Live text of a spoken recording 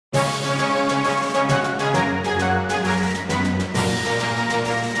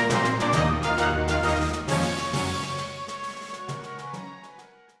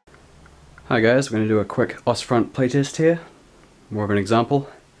Hi guys, we're going to do a quick Ostfront playtest here, more of an example.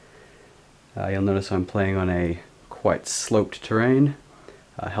 You'll notice I'm playing on a quite sloped terrain.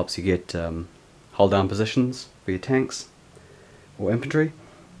 Helps you get hold down positions for your tanks or infantry.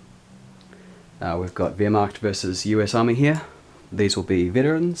 We've got Wehrmacht versus US Army here. These will be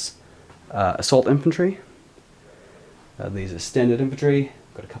veterans, assault infantry. These are standard infantry.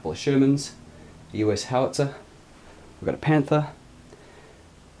 We've got a couple of Shermans, a US howitzer, we've got a Panther,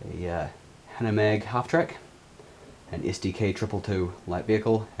 a Mag half-track, an SDK 222 light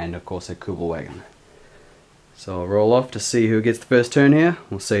vehicle, and of course a Kubel wagon. So I'll roll off to see who gets the first turn here.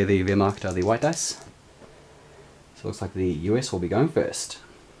 We'll say the Wehrmacht are the white dice. So it looks like the US will be going first.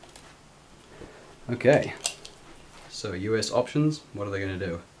 Okay, so US options, what are they going to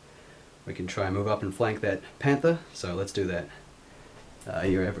do? We can try and move up and flank that Panther, so let's do that.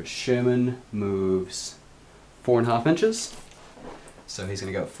 Your average Sherman moves 4.5 inches, so he's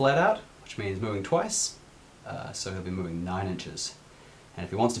going to go flat out, which means moving twice, so he'll be moving 9 inches. And if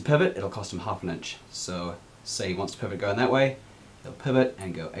he wants to pivot, it'll cost him half an inch. So say he wants to pivot going that way, he'll pivot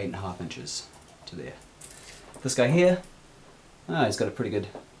and go 8.5 inches to there. This guy here, he's got a pretty good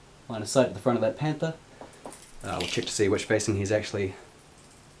line of sight at the front of that Panther. We'll check to see which facing he's actually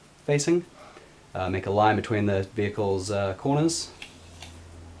facing. Make a line between the vehicle's corners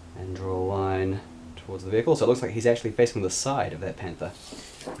and draw a line towards the vehicle. So it looks like he's actually facing the side of that Panther,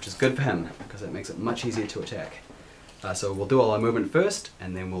 which is good for him because it makes it much easier to attack. So we'll do all our movement first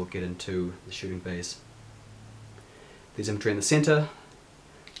and then we'll get into the shooting phase. These infantry in the center,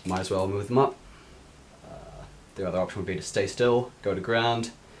 might as well move them up. The other option would be to stay still, go to ground,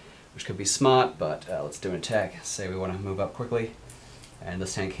 which could be smart, but let's do an attack. Say we want to move up quickly. And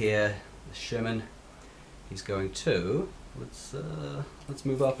this tank here, the Sherman, he's going to, let's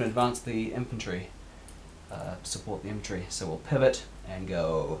move up and advance the infantry, support the infantry. So we'll pivot and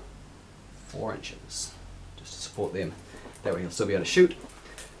go 4 inches, just to support them. That way he'll still be able to shoot.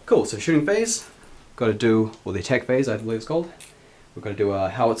 Cool, so shooting phase, got to do, or the attack phase I believe it's called. We've got to do a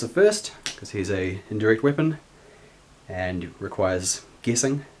howitzer first, because he's a indirect weapon, and requires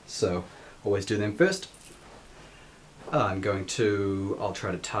guessing, so always do them first. I'll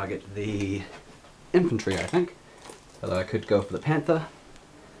try to target the infantry, I think. Although I could go for the Panther.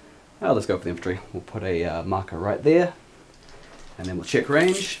 Let's go for the infantry. We'll put a marker right there, and then we'll check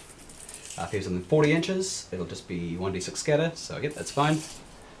range. If he's within 40 inches, it'll just be 1d6 scatter, so yep, that's fine.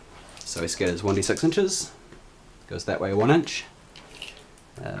 So he scatters 1d6 inches, goes that way 1 inch.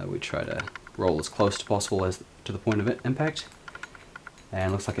 We try to roll as close as possible as to the point of impact.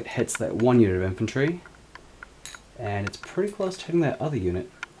 And looks like it hits that 1 unit of infantry. And it's pretty close to hitting that other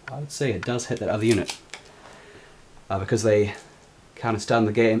unit. I would say it does hit that other unit. Because they kind of started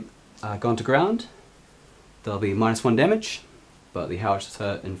the game gone to ground, there'll be -1 damage, but the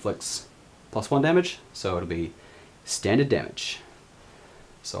howitzer inflicts +1 damage, so it'll be standard damage.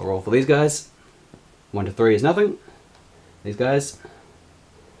 So I'll roll for these guys. 1 to 3 is nothing. These guys,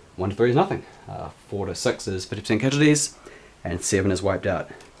 1 to 3 is nothing. 4 to 6 is 50% casualties, and 7 is wiped out.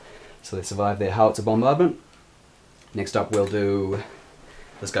 So they survive their howitzer bombardment. Next up we'll do,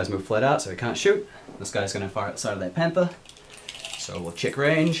 this guy's moved flat out so he can't shoot. This guy's going to fire at the side of that Panther. So we'll check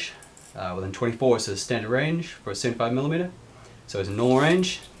range. Within 24 is his standard range for a 75mm. So he's in normal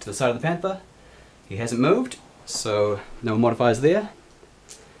range to the side of the Panther. He hasn't moved, so no modifiers there.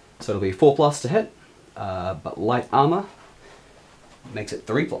 So it'll be 4+ to hit, but light armor makes it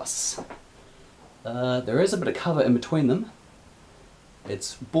 3+. There is a bit of cover in between them.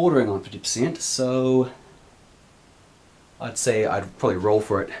 It's bordering on 50%, so I'd say I'd probably roll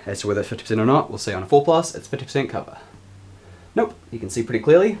for it as to whether it's 50% or not. We'll say on a 4+, it's 50% cover. Nope, you can see pretty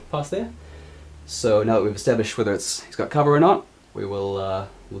clearly past there. So now that we've established whether he's got cover or not, we'll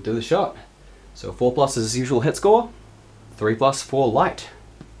do the shot. So 4+ is his usual hit score, 3+ for light.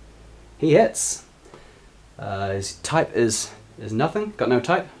 He hits. His type is nothing, got no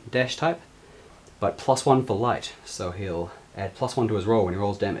type, dash type, but +1 for light. So he'll add +1 to his roll when he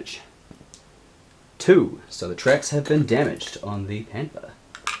rolls damage. 2, so the tracks have been damaged on the Panther.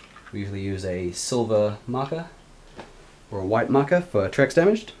 We usually use a silver marker or a white marker for tracks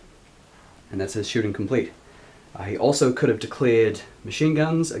damaged, and that's his shooting complete. He also could have declared machine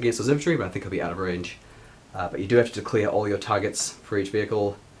guns against his infantry, but I think he'll be out of range. But you do have to declare all your targets for each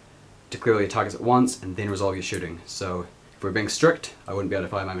vehicle, declare all your targets at once, and then resolve your shooting. So if we're being strict, I wouldn't be able to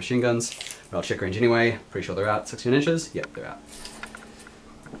fire my machine guns, but I'll check range anyway. Pretty sure they're out 16 inches. Yep, they're out.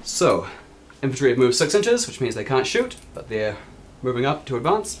 So infantry have moved 6 inches, which means they can't shoot, but they're moving up to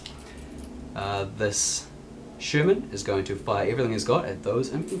advance. This Sherman is going to fire everything he's got at those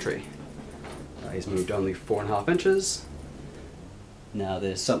infantry. He's moved only 4.5 inches. Now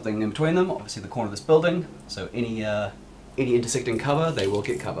there's something in between them, obviously the corner of this building, so any intersecting cover, they will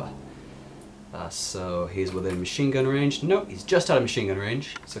get cover. So he's within machine gun range. Nope, he's just out of machine gun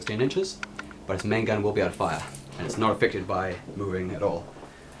range, 16 inches, but his main gun will be able to fire, and it's not affected by moving at all,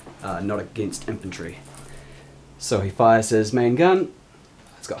 not against infantry. So he fires his main gun,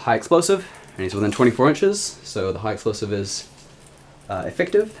 it's got high explosive, and he's within 24 inches, so the high explosive is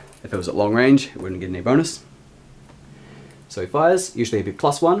effective. If it was at long range, it wouldn't get any bonus. So he fires, usually he'd be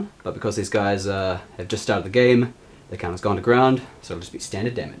 +1, but because these guys have just started the game, the counter's gone to ground, so it'll just be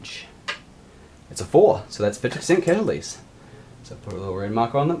standard damage. It's a 4, so that's 50% casualties. So put a little red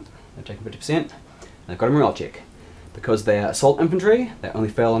marker on them, they're taking 50%, and they've got a morale check. Because they're assault infantry, they only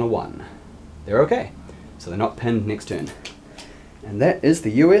fail on a 1. They're okay, so they're not pinned next turn. And that is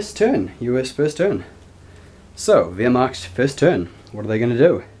the US turn, US first turn. So, Wehrmacht first turn, what are they going to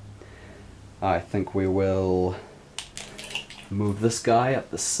do? I think we will move this guy up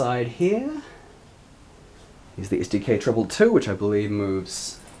the side here. He's the Pz.IIs, which I believe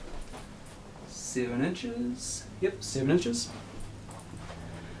moves 7 inches. Yep, 7 inches.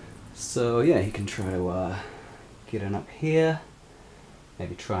 So yeah, he can try to get in up here.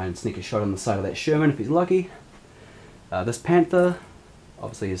 Maybe try and sneak a shot on the side of that Sherman if he's lucky. This Panther,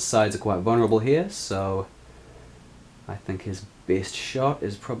 obviously his sides are quite vulnerable here, so I think his best shot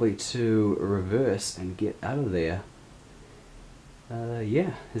is probably to reverse and get out of there.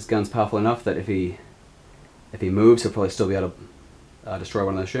 Yeah, his gun's powerful enough that if he moves, he'll probably still be able to destroy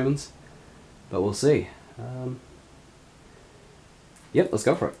one of those Shermans. But we'll see. Yep, let's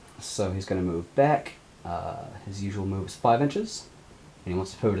go for it. So he's going to move back. His usual move is 5 inches, and he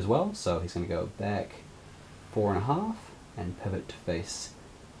wants to pivot as well. So he's going to go back 4.5 and pivot to face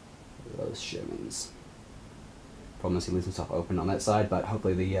those Shermans. Problem is he leaves himself open on that side, but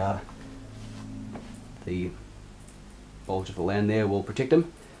hopefully the bulge of the land there will protect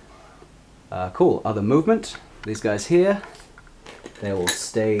him. Cool, other movement. These guys here, they will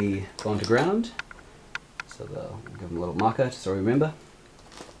stay gone to ground. So they'll give them a little marker just so we remember.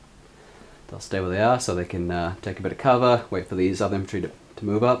 They'll stay where they are so they can take a bit of cover, wait for these other infantry to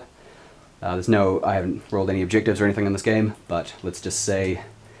move up. I haven't rolled any objectives or anything in this game, but let's just say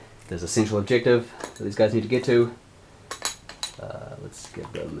there's a central objective that these guys need to get to. Let's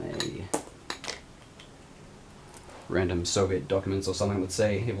give them a random Soviet documents or something. Let's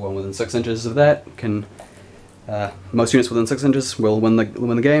say everyone within 6 inches of that can, most units within 6 inches will win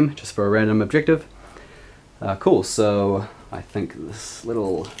the game, just for a random objective. Cool, so I think this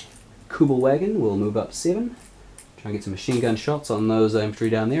little Kubel wagon will move up 7. Try and get some machine gun shots on those infantry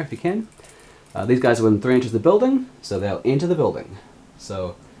down there if you can. These guys are within 3 inches of the building, so they'll enter the building.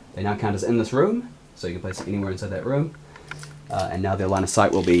 So they now count as in this room, so you can place it anywhere inside that room. And now their line of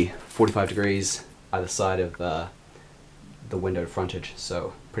sight will be 45 degrees either side of the window frontage,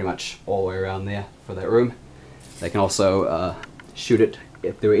 so pretty much all the way around there for that room. They can also shoot it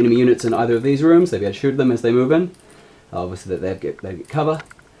if there are enemy units in either of these rooms. They'll be able to shoot them as they move in. Obviously they get cover,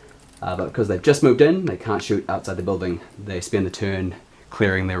 but because they've just moved in, they can't shoot outside the building. They spend the turn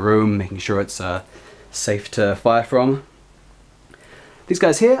clearing their room, making sure it's safe to fire from. These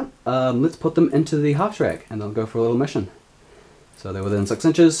guys here, let's put them into the half track and they'll go for a little mission. So they're within 6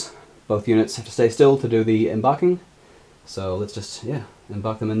 inches. Both units have to stay still to do the embarking. So let's just, yeah,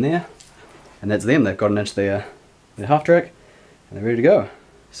 embark them in there. And that's them. They've got an inch their half track and they're ready to go.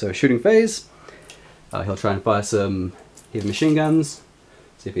 So shooting phase, he'll try and fire some heavy machine guns.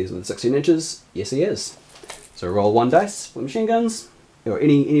 See if he's within 16 inches. Yes, he is. So roll 1 dice for machine guns, or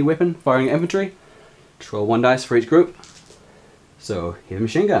any weapon firing at infantry. Just roll 1 dice for each group. So heavy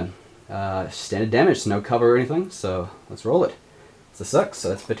machine gun. Standard damage, so no cover or anything, so let's roll it. It's a 6, so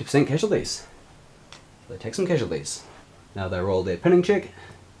that's 50% casualties. So they take some casualties. Now they roll their pinning check.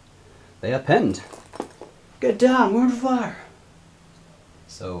 They are pinned. Get down, we're under fire.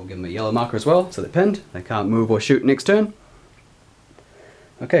 So we'll give them a yellow marker as well, so they're pinned. They can't move or shoot next turn.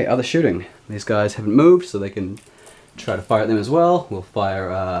 Okay, other shooting. These guys haven't moved, so they can try to fire at them as well. We'll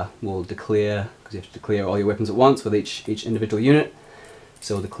fire, we'll declare, because you have to declare all your weapons at once with each individual unit.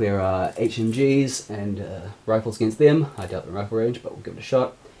 So we'll declare HMGs and rifles against them. I doubt the rifle range, but we'll give it a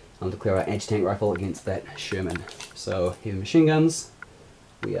shot. I'll declare our anti-tank rifle against that Sherman. So heavy machine guns,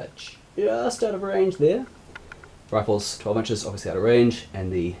 we are just out of range there. Rifles 12 inches, obviously out of range,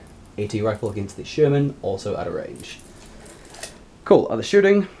 and the AT rifle against the Sherman, also out of range. Cool, other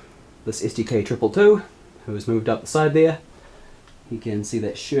shooting. This Pz.IIs, who has moved up the side there. He can see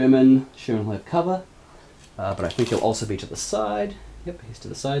that Sherman will have cover, but I think he'll also be to the side. Yep, he's to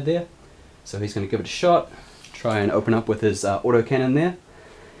the side there. So he's going to give it a shot, try and open up with his autocannon there.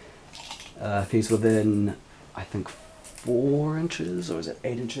 If he's within, I think, 4 inches, or is it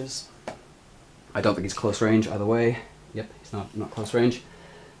 8 inches? I don't think he's close range either way. Yep, he's not close range.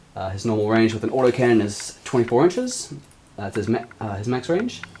 His normal range with an autocannon is 24 inches. That's his max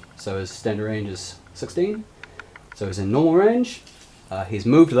range. So his standard range is 16. So he's in normal range. He's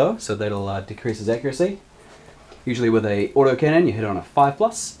moved though, so that'll decrease his accuracy. Usually with a autocannon, you hit on a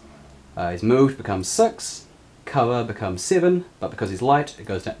 5+. He's moved, becomes 6. Cover becomes 7, but because he's light, it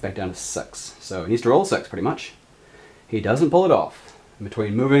goes back down to 6. So he needs to roll 6 pretty much. He doesn't pull it off. In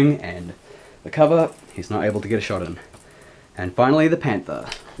between moving and the cover, he's not able to get a shot in. And finally, the Panther.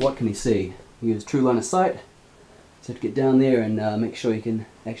 What can he see? Use true line of sight. So to get down there and make sure you can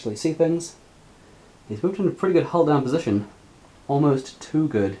actually see things. He's moved in a pretty good hull down position. Almost too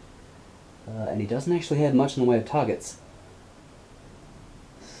good. And he doesn't actually have much in the way of targets.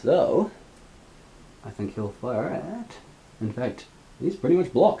 So, I think he'll fire at... In fact, he's pretty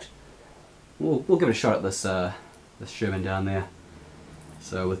much blocked. We'll give it a shot at this, this Sherman down there.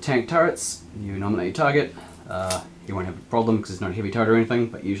 So with tank turrets, you nominate your target. You won't have a problem because it's not a heavy turret or anything,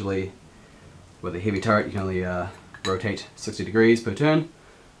 but usually with a heavy turret you can only rotate 60 degrees per turn.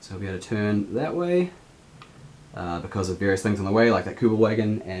 So he'll be able to turn that way because of various things in the way, like that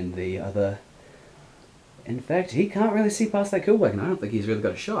Kubelwagen and the other... In fact, he can't really see past that Kubelwagen. I don't think he's really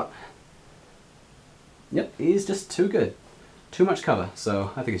got a shot. Yep, he's just too good. Too much cover,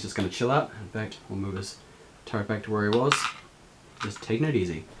 so I think he's just going to chill out. In fact, we'll move his turret back to where he was. Just taking it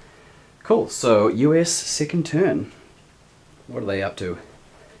easy. Cool, so US second turn. What are they up to?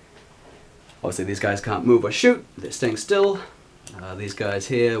 Obviously these guys can't move or shoot, they're staying still. These guys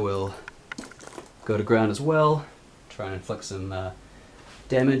here will go to ground as well. Try and inflict some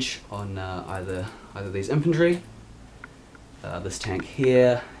damage on either these infantry. This tank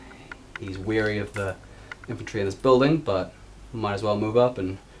here, he's wary of the infantry in this building, but might as well move up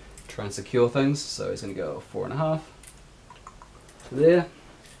and try and secure things. So he's going to go 4.5 to there.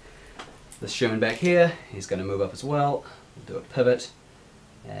 This Sherman back here, he's going to move up as well. We'll do a pivot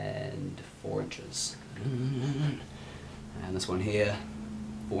and 4 inches. And this one here,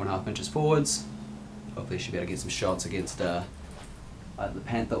 4.5 inches forwards. Hopefully he should be able to get some shots against either the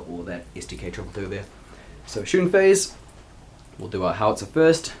Panther or that SDK-222 there. So shooting phase, we'll do our howitzer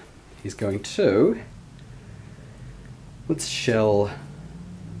first. He's going to... Let's shell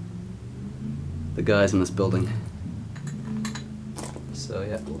the guys in this building. So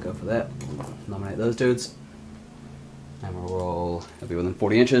yeah, we'll go for that. Nominate those dudes. And we'll roll, it'll be within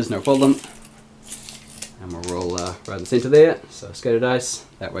 40 inches, no problem. And we'll roll right in the center there. So scatter dice,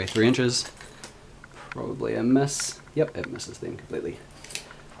 that way 3 inches. Probably a miss. Yep, it misses them completely.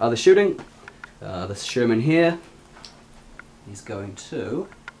 Other shooting, this Sherman here, he's going to,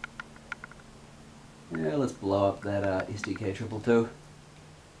 yeah, let's blow up that SDK-222.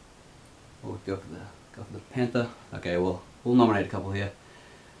 We'll go for the Panther. Okay, we'll nominate a couple here.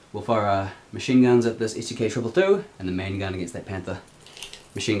 We'll fire machine guns at this SDK-222 and the main gun against that Panther.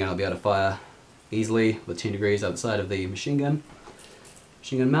 Machine gun will be able to fire easily with 10 degrees outside of the machine gun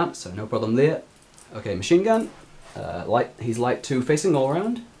mount, so no problem there. Okay, machine gun, he's light 2 facing all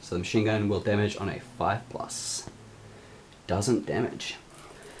around, so the machine gun will damage on a 5+. Doesn't damage.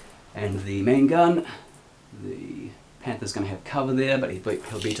 And the main gun, the Panther's going to have cover there, but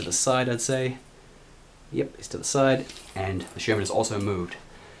he'll be to the side, I'd say. Yep, he's to the side, and the Sherman is also moved.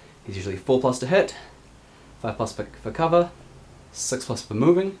 He's usually 4+ to hit, 5+ for cover, 6+ for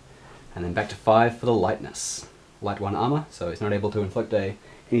moving, and then back to 5 for the lightness. Light 1 armor, so he's not able to inflict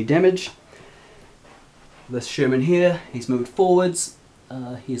any damage. This Sherman here, he's moved forwards.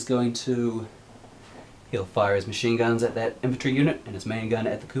 He'll fire his machine guns at that infantry unit and his main gun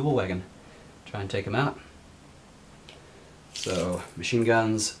at the Kubelwagen. Try and take him out. So machine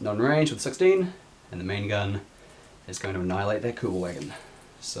guns non-range with 16, and the main gun is going to annihilate that Kubelwagen.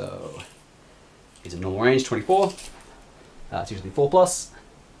 So he's in normal range, 24. It's usually 4+.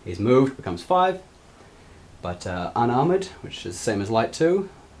 He's moved, becomes 5. But unarmored, which is the same as light 2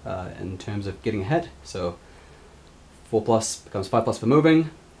 in terms of getting a hit. So 4+ becomes 5+ for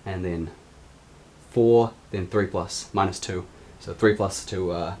moving, and then 4, then 3+, -2. So 3+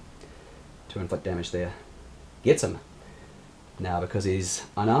 to inflict damage there. Gets him. Now because he's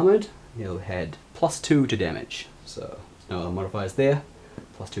unarmored, he'll add +2 to damage. So no other modifiers there.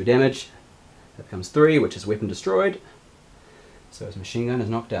 +2 damage. That becomes 3, which is weapon destroyed. So his machine gun is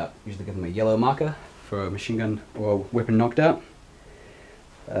knocked out. Usually give him a yellow marker for a machine gun or weapon knocked out.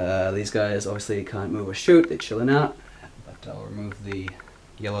 These guys obviously can't move or shoot, they're chilling out. But I'll remove the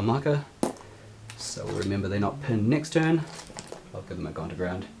yellow marker. So we'll remember they're not pinned next turn. I'll give them a gone to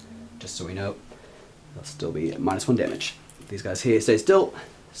ground, just so we know. They'll still be at -1 damage. These guys here stay still,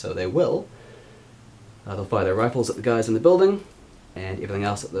 so they will They'll fire their rifles at the guys in the building, and everything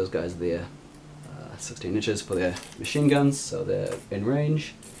else at those guys there. 16 inches for their machine guns, so they're in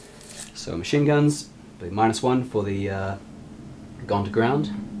range. So machine guns, be -1 for the gone to ground.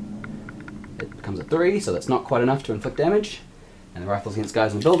 It becomes a 3, so that's not quite enough to inflict damage. And the rifles against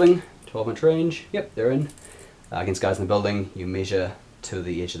guys in the building, 12-inch range, yep, they're in. Against guys in the building, you measure to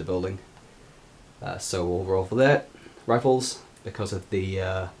the edge of the building. So we'll roll for that. Rifles, because of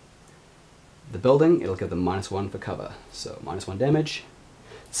the building, it'll give them -1 for cover. So -1 damage.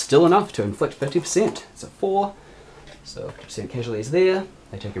 Still enough to inflict 50%. It's a 4. So 50% casualties there.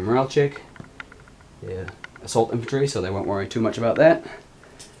 They take a morale check. Yeah, assault infantry, so they won't worry too much about that.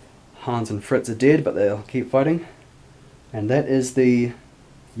 Hans and Fritz are dead, but they'll keep fighting. And that is the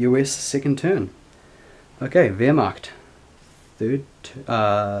US second turn. Okay, Wehrmacht.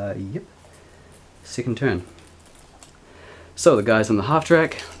 Yep. Second turn. So the guys on the half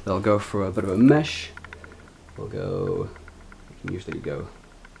track, they'll go for a bit of a mesh. We'll go, you can usually go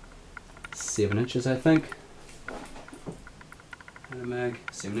 7 inches, I think. And a mag,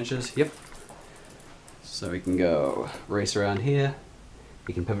 7 inches, yep. So he can go race around here.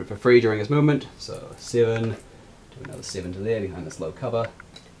 He can pivot for free during his movement. So 7, do another 7 to there behind this low cover.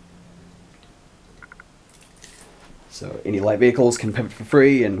 So any light vehicles can pivot for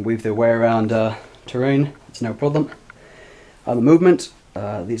free and weave their way around terrain. It's no problem. Other movement,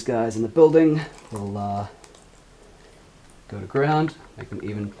 these guys in the building will go to ground, make them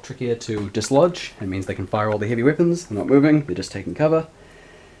even trickier to dislodge. It means they can fire all the heavy weapons. They're not moving, they're just taking cover.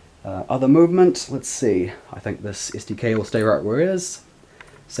 Other movement, let's see. I think this SDK will stay right where it is.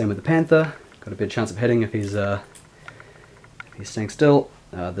 Same with the Panther. Got a better chance of hitting if he's staying still.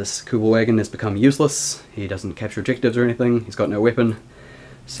 This Kubelwagen has become useless. He doesn't capture objectives or anything. He's got no weapon.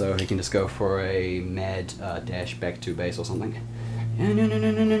 So he can just go for a mad dash back to base or something.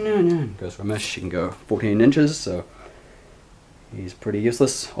 Goes for a mesh. He can go 14 inches, so he's pretty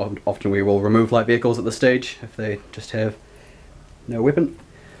useless. Often we will remove light vehicles at this stage if they just have no weapon.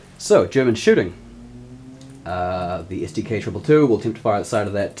 So, German shooting. The SDK 222 will attempt to fire at the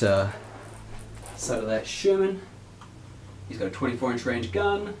side of that Sherman. He's got a 24-inch range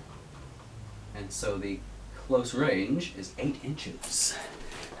gun, and so the close range is 8 inches.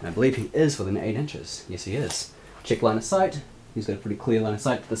 And I believe he is within 8 inches. Yes, he is. Check line of sight. He's got a pretty clear line of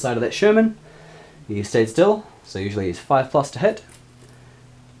sight to the side of that Sherman. He stayed still, so usually he's 5+ to hit.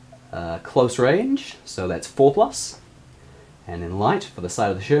 Close range, so that's 4+. And in light, for the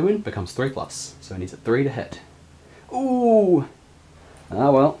side of the Sherman, becomes 3+. So he needs a 3 to hit. Ooh! Ah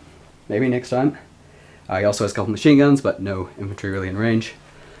well, maybe next time. He also has a couple machine guns, but no infantry really in range.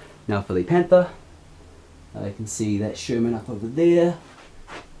 Now for the Panther. You can see that Sherman up over there.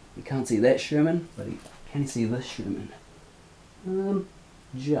 You can't see that Sherman, but you can see this Sherman.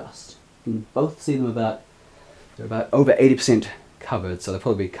 Just. You can both see them they're about over 80% covered, so they'll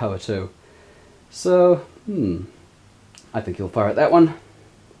probably be cover too. So, I think he'll fire at that one.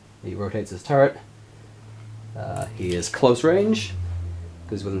 He rotates his turret. He is close range,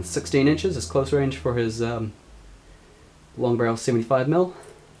 because within 16 inches is close range for his long barrel 75mm.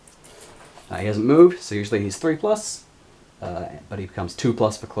 He hasn't moved, so usually he's 3+, but he becomes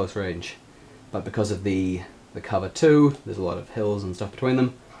 2+ for close range. But because of the cover 2, there's a lot of hills and stuff between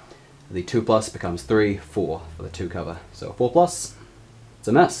them, the 2+ becomes 3, 4 for the 2 cover. So 4+, it's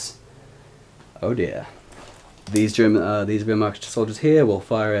a miss. Oh dear. These Wehrmacht soldiers here will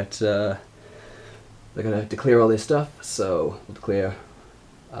fire at, they're going to declare all their stuff, so we'll declare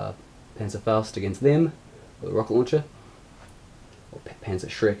Panzerfaust against them with a rocket launcher, or Panzer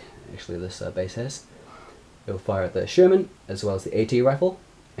Schreck, actually this base has. They'll fire at the Sherman, as well as the AT rifle,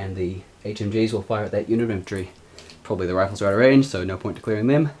 and the HMGs will fire at that unit of infantry. Probably the rifles are out of range, so no point declaring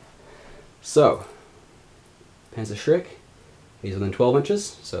them. So, Panzer Schreck, he's within 12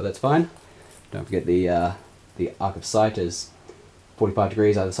 inches, so that's fine. Don't forget the arc of sight is 45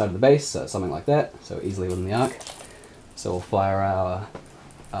 degrees either side of the base, so something like that, so easily within the arc. So we'll fire our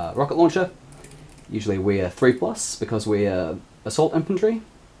rocket launcher. Usually we're 3+, because we're assault infantry.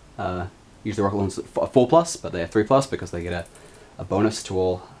 Usually rocket launchers are 4+, but they're 3+, because they get a bonus to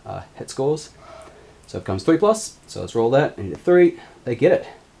all hit scores. So it becomes 3+, so let's roll that, and hit 3, they get it.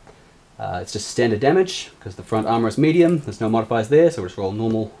 It's just standard damage, because the front armor is medium, there's no modifiers there, so we'll just roll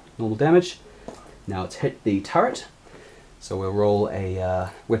normal damage. Now it's hit the turret, so we'll roll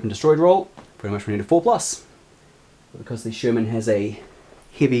a weapon destroyed roll. Pretty much we need a 4+. Because the Sherman has a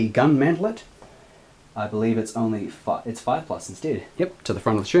heavy gun mantlet, I believe it's only 5+ instead. Yep, to the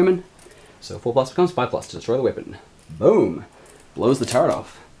front of the Sherman. So 4+ becomes 5+ to destroy the weapon. Boom! Blows the turret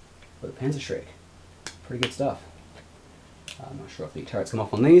off with a Panzer Schreck. Pretty good stuff. I'm not sure if the turrets come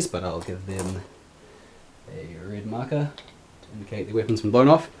off on these, but I'll give them a red marker to indicate the weapon's been blown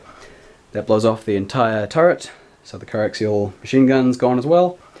off. That blows off the entire turret, so the coaxial machine gun's gone as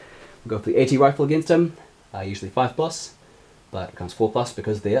well. We'll go for the AT rifle against him, usually 5+, but it becomes 4+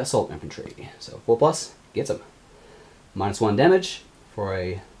 because they're assault infantry. So 4+ gets him. -1 damage for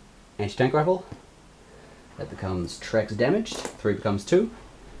a anti-tank rifle. That becomes trax damaged. 3 becomes 2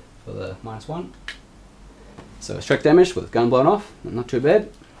 for the -1. So it's trax damage with gun blown off, not too bad.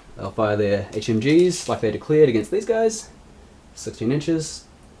 They'll fire their HMGs like they declared against these guys. 16 inches.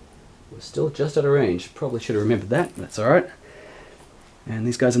 We're still just out of range. Probably should have remembered that, but that's alright. And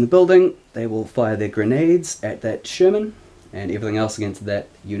these guys in the building, they will fire their grenades at that Sherman and everything else against that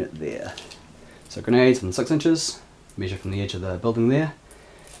unit there. So grenades from 6 inches, measure from the edge of the building there,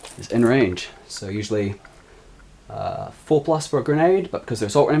 is in range. So usually 4+ for a grenade, but because they're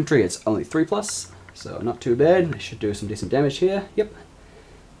assault infantry it's only 3+, so not too bad. They should do some decent damage here, yep.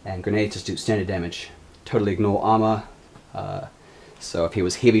 And grenades just do standard damage. Totally ignore armor. So if he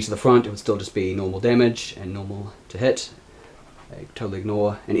was heavy to the front, it would still just be normal damage and normal to hit. They totally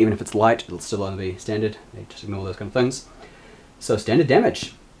ignore, and even if it's light, it'll still only be standard. They just ignore those kind of things. So standard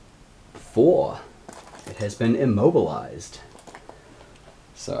damage, 4. It has been immobilized.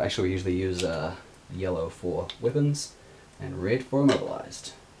 So actually we usually use yellow for weapons and red for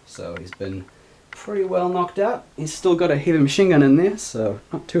immobilized. So he's been pretty well knocked out. He's still got a heavy machine gun in there, so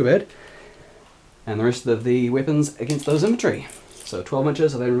not too bad. And the rest of the weapons against those infantry. So 12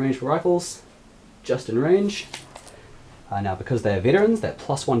 inches, are they in range for rifles? Just in range. Now because they're veterans, they're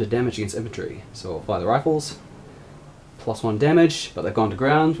 +1 to damage against infantry. So we'll fire the rifles, +1 damage, but they've gone to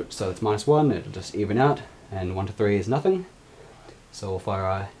ground, so it's -1, it'll just even out, and 1 to 3 is nothing. So we'll fire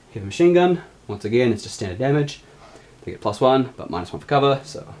a heavy machine gun. Once again, it's just standard damage. They get +1, but -1 for cover,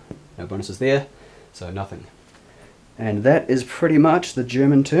 so no bonuses there, so nothing. And that is pretty much the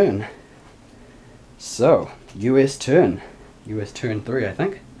German turn. So, US turn. US turn 3, I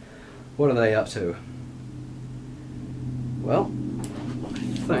think. What are they up to? Well, I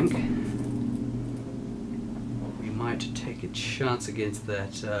think we might take a chance against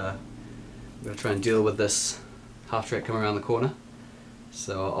that. We're going to try and deal with this half track coming around the corner.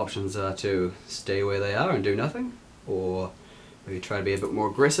 So our options are to stay where they are and do nothing, or maybe try to be a bit more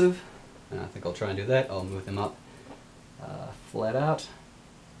aggressive. And I think I'll try and do that. I'll move them up flat out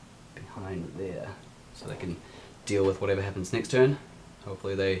behind there, so they can deal with whatever happens next turn.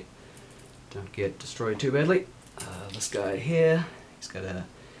 Hopefully they don't get destroyed too badly. This guy here, he's got to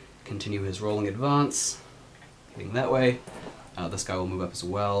continue his rolling advance, heading that way. This guy will move up as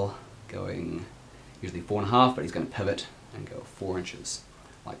well, going usually 4.5, but he's going to pivot and go 4 inches,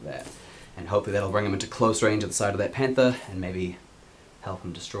 like that. And hopefully that'll bring him into close range at the side of that Panther, and maybe help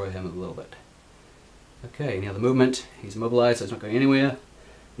him destroy him a little bit. Okay, now the movement, he's immobilized, so he's not going anywhere.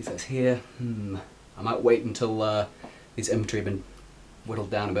 These guys here, I might wait until these infantry have been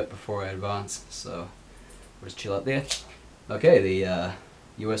whittled down a bit before I advance, so we'll just chill out there. Okay, the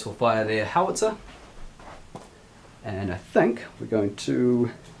US will fire their howitzer, and I think we're going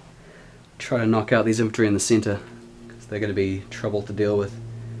to try to knock out these infantry in the center, because they're going to be trouble to deal with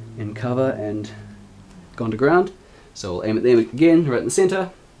in cover and gone to ground. So we'll aim at them again, right in the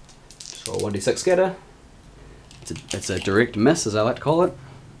center. Just roll 1d6 scatter. It's a direct miss, as I like to call it.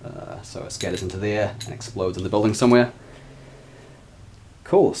 So it scatters into there and explodes in the building somewhere.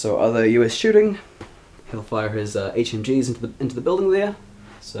 Cool, so other US shooting. He'll fire his HMGs into the building there.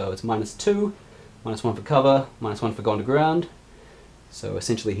 So it's -2, -1 for cover, -1 for gone to ground. So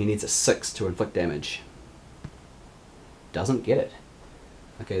essentially he needs a 6 to inflict damage. Doesn't get it.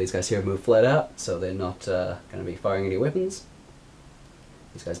 Okay, these guys here have moved flat out, so they're not going to be firing any weapons.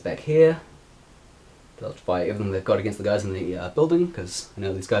 These guys back here, they'll fire everything they've got against the guys in the building, because I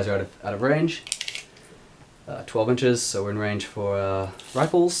know these guys are out of range. 12 inches, so we're in range for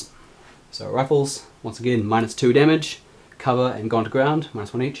rifles. So rifles, once again, -2 damage, cover and gone to ground,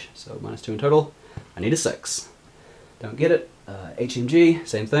 -1 each, so -2 in total. I need a 6. Don't get it. HMG,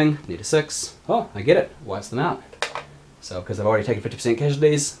 same thing, need a 6. Oh, I get it, wipes them out. So because I've already taken 50%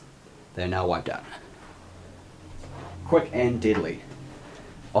 casualties, they're now wiped out. Quick and deadly.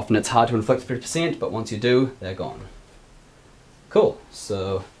 Often it's hard to inflict 50%, but once you do, they're gone. Cool,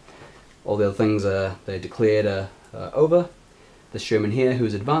 so all the other things they declared over. The Sherman here,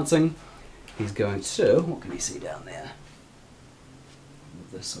 who's advancing, he's going to, what can you see down there?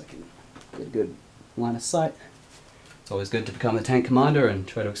 Move this so I can get a good line of sight. It's always good to become the tank commander and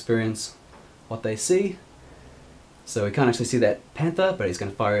try to experience what they see. So we can't actually see that Panther, but he's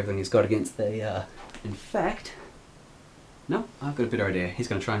going to fire everything he's got against the, in fact, no, I've got a better idea. He's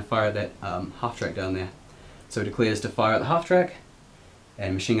going to try and fire that half-track down there. So he declares to fire at the half-track,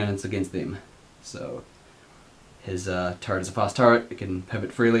 and machine guns against them. So His turret is a fast turret, it can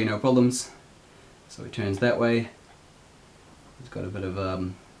pivot freely, no problems. So he turns that way. He's got a bit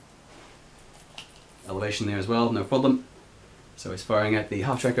of elevation there as well, no problem. So he's firing at the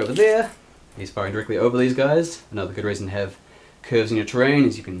half track over there. He's firing directly over these guys. Another good reason to have curves in your terrain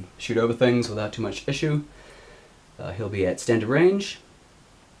is you can shoot over things without too much issue. He'll be at standard range.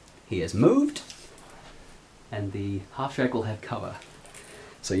 He has moved, and the half track will have cover.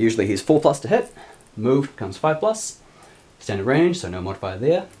 So usually he's 4+ to hit, moved becomes 5+, standard range, so no modifier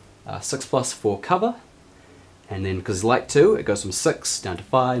there, 6+ for cover, and then because he's light 2, it goes from 6 down to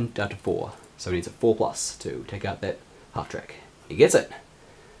 5 down to 4. So he needs a 4+ to take out that half track. He gets it.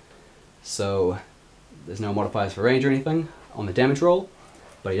 So there's no modifiers for range or anything on the damage roll,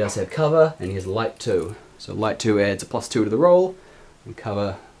 but he does have cover and he has light 2. So light 2 adds a +2 to the roll, and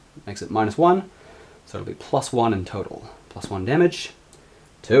cover makes it -1, so it'll be +1 in total. +1 damage,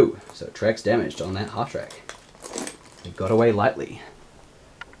 2. So it tracks damaged on that half track. It got away lightly.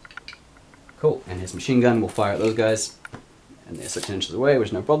 Cool, and his machine gun will fire at those guys, and they're 6 inches away, which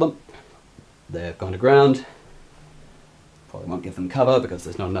is no problem. They've gone to ground. Probably won't give them cover because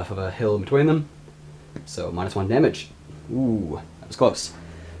there's not enough of a hill in between them. So -1 damage. Ooh, that was close.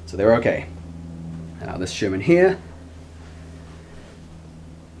 So they're okay. Now this Sherman here,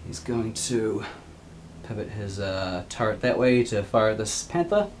 he's going to pivot his turret that way to fire at this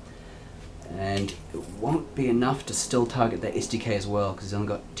Panther. And it won't be enough to still target that SDK as well because he's only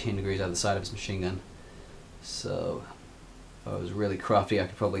got 10 degrees either side of his machine gun. So if I was really crafty, I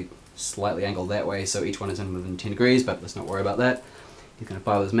could probably slightly angle that way so each one is in within 10 degrees, but let's not worry about that. He's going to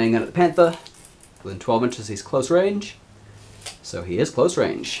fire with his main gun at the Panther. Within 12 inches he's close range. So he is close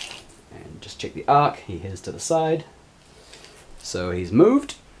range. And just check the arc, he heads to the side. So he's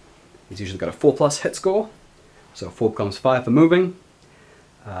moved. He's usually got a 4+ hit score. So 4 becomes 5 for moving.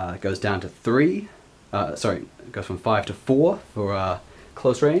 It goes down to 3. It goes from 5 to 4 for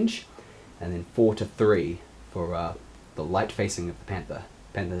close range. And then 4 to 3 for the light facing of the Panther.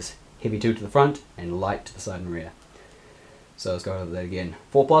 Panther's heavy 2 to the front and light to the side and rear. So let's go over that again.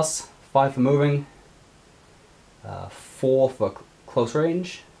 4+, 5 for moving, 4 for close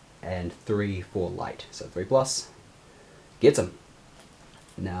range, and 3 for light. So 3+. Gets him.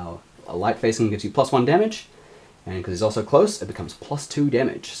 Now, a light facing gives you +1 damage, and because he's also close, it becomes +2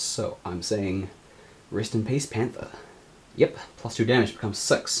 damage. So I'm saying, rest in peace, Panther. Yep, +2 damage becomes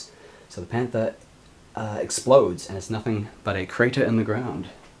 6. So the Panther explodes, and it's nothing but a crater in the ground.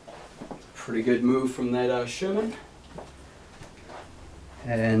 Pretty good move from that Sherman.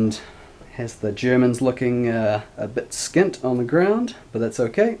 And has the Germans looking a bit skint on the ground, but that's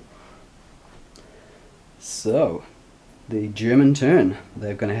okay. So, the German turn.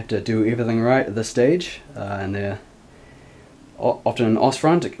 They're going to have to do everything right at this stage, and they're often in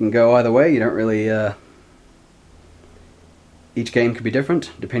Ostfront. It can go either way. You don't really... each game could be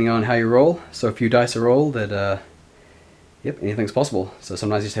different depending on how you roll. So a few dice are rolled that, yep, anything's possible. So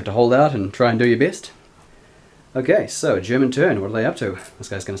sometimes you just have to hold out and try and do your best. Okay, so German turn, what are they up to? This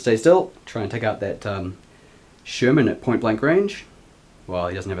guy's going to stay still, try and take out that Sherman at point blank range. Well,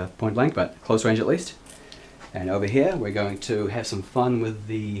 he doesn't have a point blank, but close range at least. And over here, we're going to have some fun with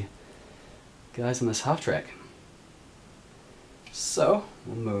the guys on this half track. So,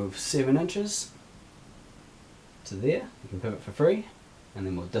 we'll move 7 inches to there. You can pivot for free, and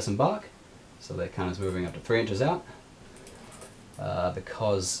then we'll disembark. So that kind of is moving up to 3 inches out.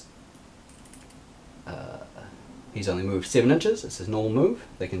 Because he's only moved 7 inches, it's his normal move,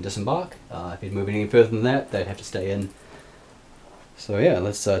 they can disembark. If he'd move any further than that, they'd have to stay in. So yeah,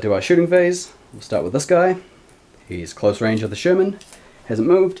 let's do our shooting phase. We'll start with this guy. He's close range of the Sherman, hasn't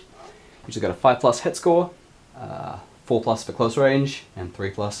moved. He's got a 5+ hit score, 4+ for close range, and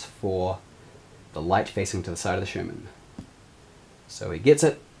 3+ for the light facing to the side of the Sherman. So he gets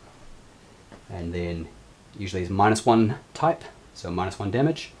it, and then usually he's -1 type, so -1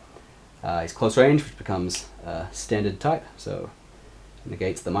 damage. He's close range, which becomes standard type, so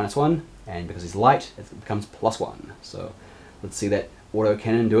negates the -1, and because he's light, it becomes +1. So let's see that auto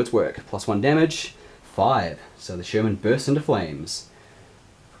cannon do its work. +1 damage, 5. So the Sherman bursts into flames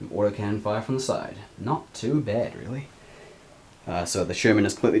from auto cannon fire from the side. Not too bad, really. So the Sherman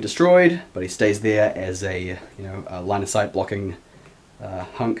is completely destroyed, but he stays there as a a line of sight blocking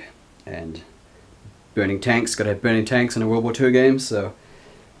hunk. And burning tanks, got to have burning tanks in a World War II game. So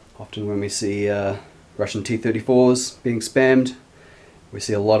often when we see Russian T-34s being spammed, we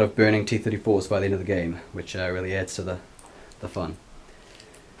see a lot of burning T-34s by the end of the game, which really adds to the fun.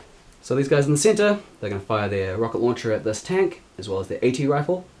 So these guys in the center, they're going to fire their rocket launcher at this tank, as well as their AT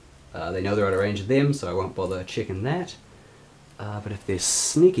rifle. They know they're out of range of them, so I won't bother checking that. But if they're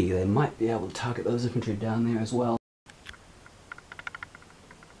sneaky, they might be able to target those infantry down there as well.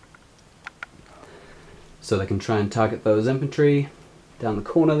 So they can try and target those infantry down the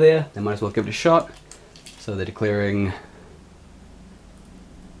corner there. They might as well give it a shot. So they're declaring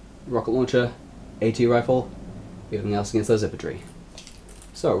rocket launcher, AT rifle, everything else against those infantry.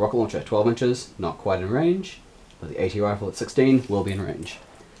 So rocket launcher at 12 inches, not quite in range, but the AT rifle at 16 will be in range.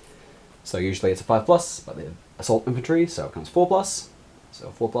 So usually it's a 5+, but they're assault infantry, so it comes 4+.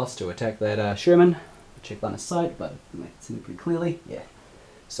 So 4+ to attack that Sherman. Check line of sight, but I can see it pretty clearly. Yeah.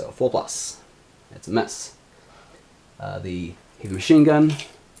 So 4+. It's a miss. The heavy machine gun,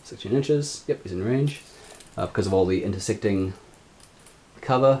 16 inches. Yep, is in range. Because of all the intersecting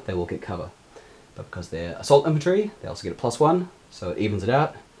cover, they will get cover. But because they're assault infantry, they also get a +1, so it evens it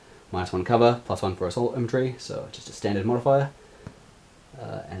out. -1 cover, +1 for assault infantry, so just a standard modifier.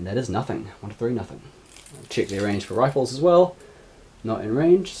 And that is nothing. 1 to 3, nothing. Check their range for rifles as well. Not in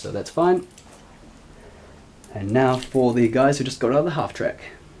range, so that's fine. And now for the guys who just got out of the half track.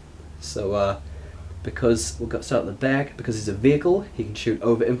 So because we'll start at the back, because he's a vehicle, he can shoot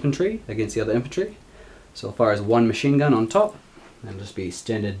over infantry against the other infantry. So I'll fire as 1 machine gun on top. That'll just be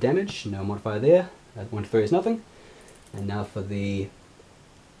standard damage, no modifier there. 1 to 3 is nothing. And now for the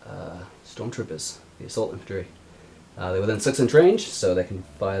stormtroopers, the assault infantry. They're within 6-inch range, so they can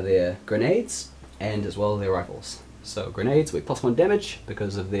fire their grenades and as well their rifles. So grenades will be +1 damage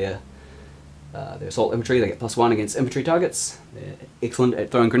because of their assault infantry. They get +1 against infantry targets. They're excellent at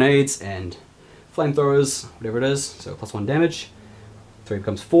throwing grenades and flamethrowers, whatever it is. So +1 damage. 3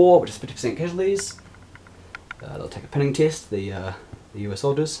 becomes 4, which is 50% casualties. They'll take a pinning test. The US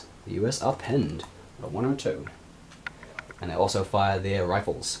soldiers, the US are pinned. 1 or 2. And they also fire their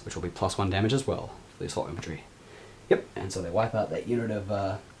rifles, which will be +1 damage as well for the assault infantry. Yep, and so they wipe out that unit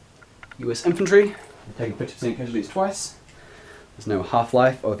of US infantry. They're taking 50% casualties twice. There's no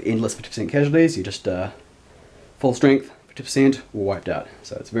half-life of endless 50% casualties. You just full strength, 50%, or wiped out.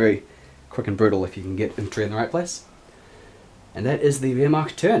 So it's very quick and brutal if you can get infantry in the right place. And that is the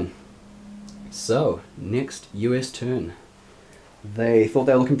Wehrmacht turn. So, next US turn. They thought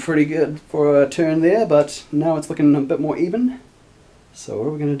they were looking pretty good for a turn there, but now it's looking a bit more even. So what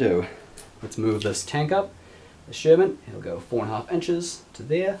are we going to do? Let's move this tank up. The Sherman, it'll go 4.5 inches to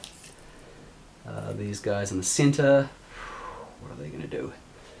there. These guys in the center, what are they going to do?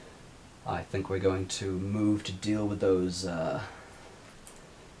 I think we're going to move to deal with those, yeah,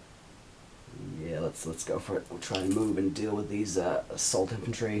 let's go for it. We'll try and move and deal with these assault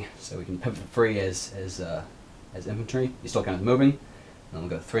infantry, so we can pivot free as infantry. You still kind of moving, and then we'll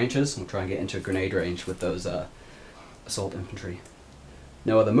go 3 inches. We'll try and get into grenade range with those assault infantry.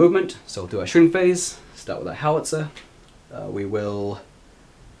 No other movement, so we'll do our shooting phase. Start with our howitzer. We'll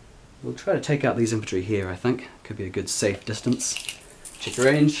try to take out these infantry here. I think could be a good safe distance. Check the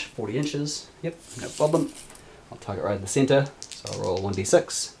range, 40 inches. Yep, no problem. I'll target right in the center. So I'll roll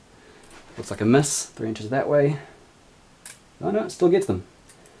 1d6. Looks like a miss. 3 inches that way. Oh no, it still gets them.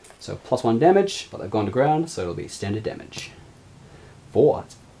 So +1 damage, but they've gone to ground, so it'll be standard damage. 4,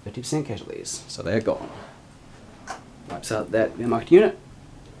 50% casualties, so they're gone. Wipes out that Wehrmacht unit.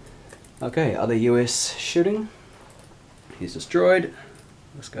 Okay, other US shooting. He's destroyed.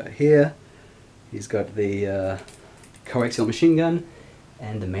 This guy here, he's got the coaxial machine gun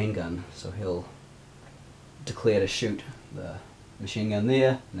and the main gun, so he'll declare to shoot the machine gun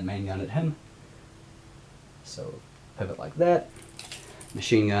there and the main gun at him. So pivot like that.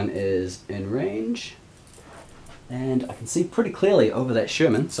 Machine gun is in range, and I can see pretty clearly over that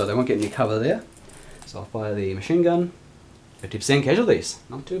Sherman, so they won't get any cover there. So I'll fire the machine gun. 50% casualties,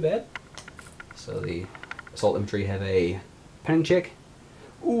 not too bad. So the assault infantry have a pinning check.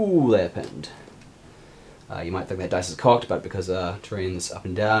 Ooh, they're pinned. You might think that dice is cocked, but because terrain's up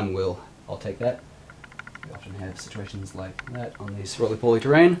and down, I'll take that. We often have situations like that on these roly-poly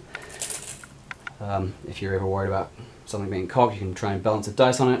terrain. If you're ever worried about something being cocked, you can try and balance the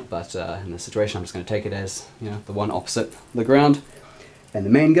dice on it, but in this situation I'm just going to take it as, you know, the one opposite the ground. And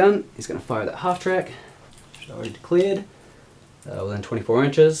the main gun is going to fire that half track, which I already declared, within 24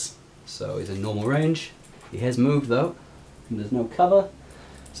 inches, so he's in normal range. He has moved though, and there's no cover,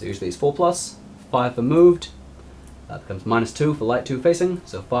 so usually he's 4+, 5 for moved, becomes -2 for light 2 facing,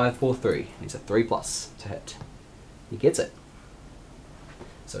 so 5, 4, 3, and he's a 3+ to hit. He gets it.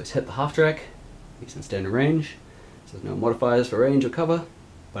 So he's hit the half track, he's in standard range, so there's no modifiers for range or cover,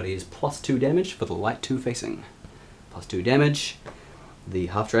 but he is +2 damage for the light 2 facing. +2 damage, the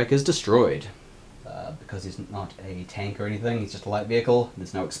half track is destroyed. Because he's not a tank or anything, he's just a light vehicle,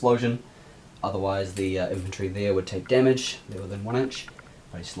 there's no explosion. Otherwise the infantry there would take damage, they're within 1 inch,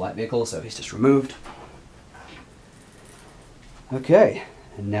 but he's a light vehicle, so he's just removed. Okay,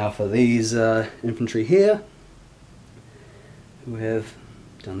 and now for these infantry here, who have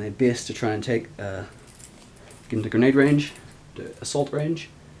done their best to try and get into grenade range, assault range,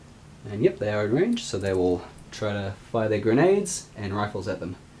 and yep, they are in range, so they will try to fire their grenades and rifles at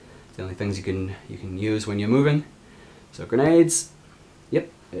them. It's the only things you can use when you're moving. So grenades, yep,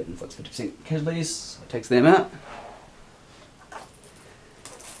 it inflicts 50% casualties, so it takes them out.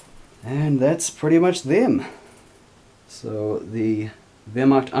 And that's pretty much them. So the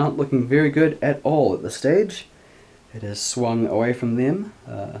Wehrmacht aren't looking very good at all at this stage. It has swung away from them.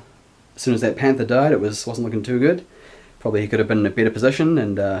 As soon as that Panther died, it wasn't looking too good. Probably he could have been in a better position,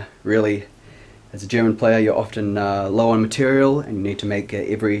 and really, as a German player, you're often low on material, and you need to make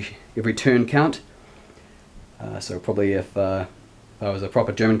every turn count. So probably if I was a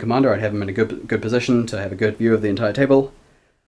proper German commander, I'd have him in a good position to have a good view of the entire table.